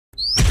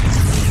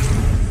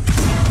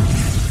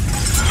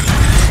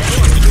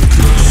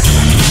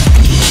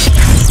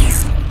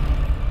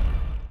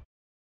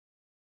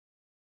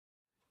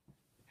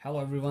Hello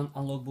everyone,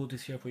 UnlockBoot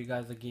is here for you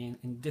guys again.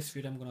 In this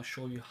video I'm going to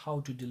show you how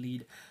to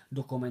delete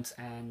documents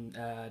and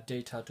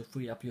data to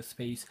free up your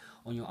space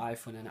on your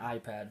iPhone and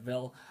iPad.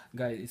 Well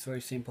guys, it's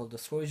very simple. The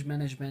storage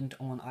management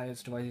on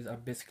iOS devices are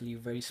basically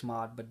very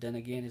smart, but then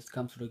again it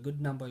comes with a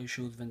good number of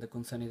issues when the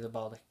concern is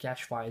about the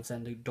cache files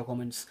and the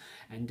documents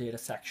and data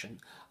section.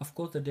 Of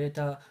course, the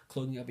data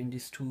clogging up in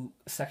these two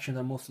sections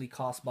are mostly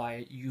caused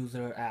by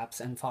user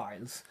apps and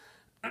files.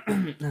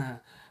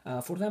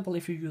 For example,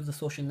 if you use the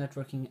social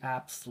networking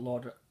apps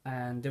lot,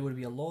 and there will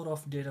be a lot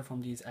of data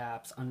from these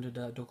apps under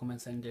the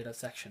documents and data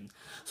section.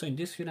 So in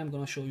this video I'm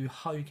going to show you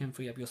how you can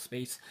free up your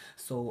space.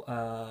 So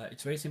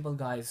it's very simple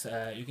guys.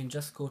 You can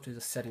just go to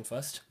the setting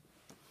first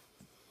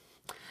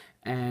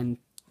and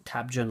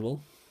tap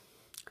general,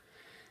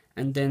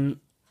 and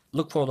then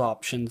look for the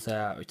options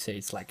which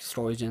says like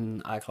storage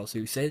and iCloud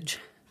usage.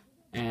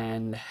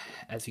 And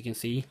as you can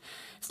see,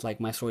 it's like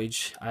my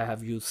storage, I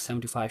have used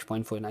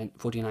 75.49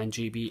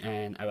 GB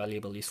and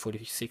available is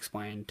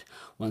 46.16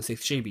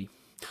 GB.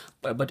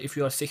 But if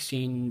you are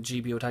 16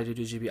 GB or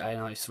 32 GB, I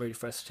know it's very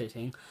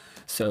frustrating.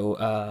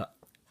 So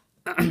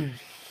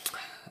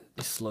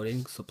it's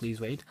loading, so please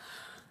wait.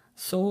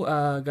 So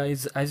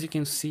guys, as you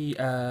can see,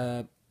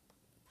 there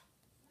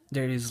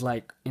is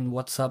like in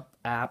WhatsApp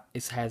app,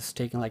 it has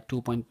taken like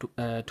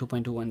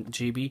 2.21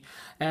 GB.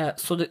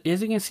 So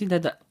as you can see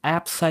that the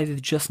app size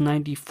is just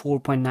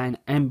 94.9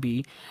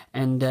 MB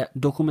and the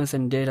documents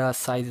and data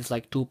size is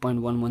like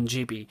 2.11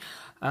 GB.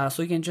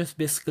 So you can just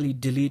basically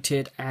delete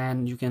it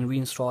and you can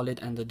reinstall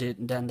it, and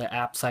then the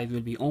app size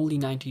will be only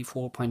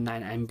 94.9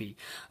 MB.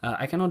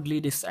 I cannot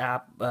delete this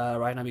app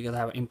right now because I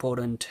have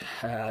important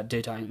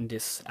data in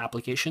this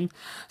application.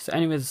 So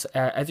anyways,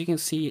 as you can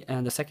see,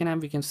 and the second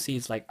app we can see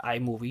is like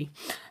iMovie.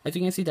 As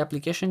you can see, the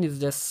application is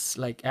just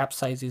like app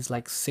size is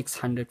like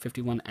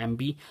 651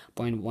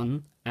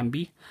 MB.1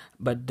 MB,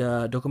 but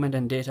the document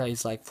and data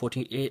is like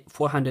 481.1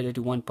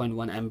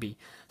 MB.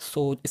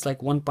 So it's like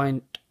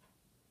 1.13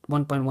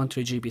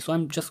 GB. So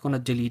I'm just gonna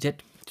delete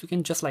it. So you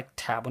can just like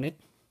tap on it,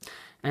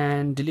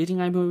 and deleting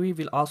iMovie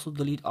will also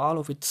delete all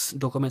of its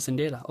documents and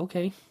data.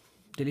 Okay,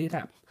 delete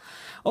app.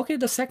 Okay,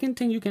 the second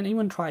thing you can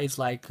even try is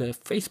like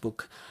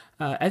Facebook.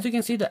 As you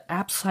can see, the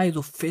app size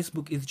of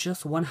Facebook is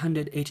just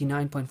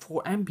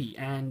 189.4 MB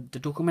and the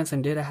documents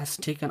and data has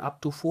taken up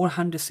to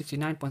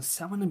 469.7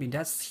 MB.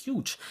 That's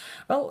huge.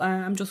 Well,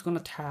 I'm just gonna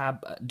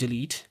tab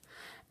delete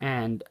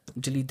and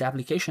delete the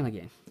application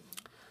again.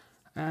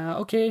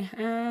 Okay,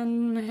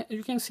 and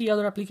you can see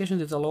other applications.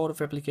 There's a lot of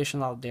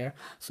applications out there,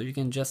 so you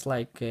can just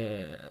like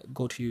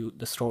go to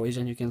the storage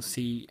and you can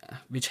see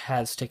which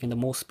has taken the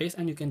most space,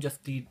 and you can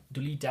just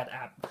delete that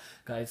app,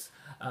 guys.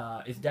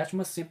 It's that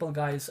much simple,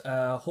 guys.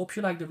 Hope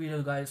you like the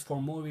video, guys.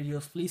 For more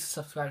videos, please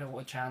subscribe to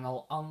our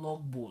channel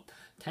UnlockBoot.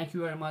 Thank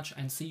you very much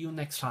and see you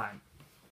next time.